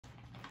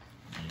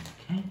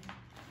Okay.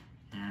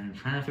 And I'm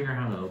trying to figure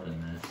out how to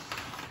open this.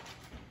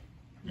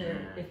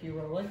 There, if you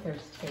roll it,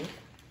 there's tape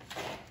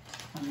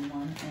on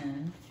one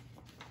end.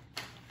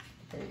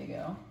 There you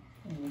go.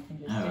 And you can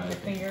just stick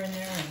your finger in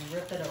there and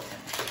rip it open.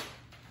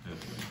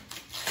 Okay.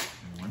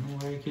 I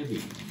wonder where it could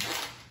be.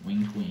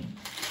 Wink, wink.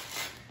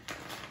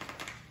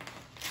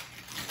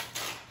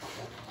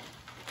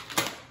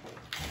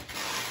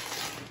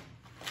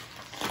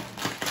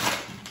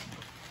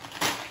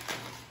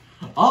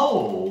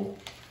 Oh!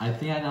 I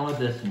think I know what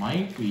this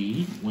might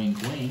be. Wink,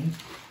 wink.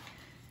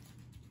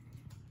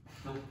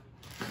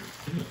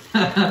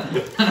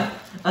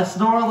 A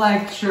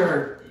Snorlax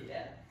shirt.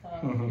 Yeah.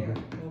 Here,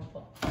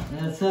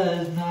 And it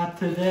says, not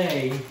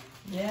today.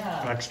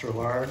 yeah. Extra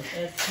large.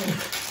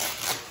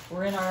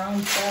 We're in our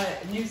own size,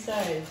 new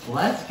size. Well,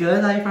 that's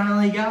good. I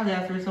finally got it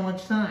after so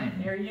much time.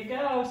 There you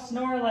go,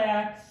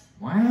 Snorlax.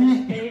 What?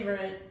 His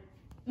favorite.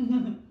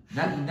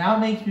 Now it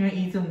makes me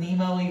eat some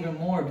Nemo even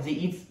more because he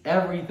eats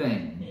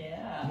everything.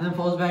 Yeah. And then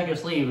pulls back your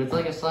sleeve. It's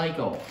like a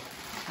cycle.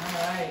 All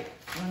right.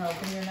 You want to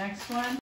open your next one?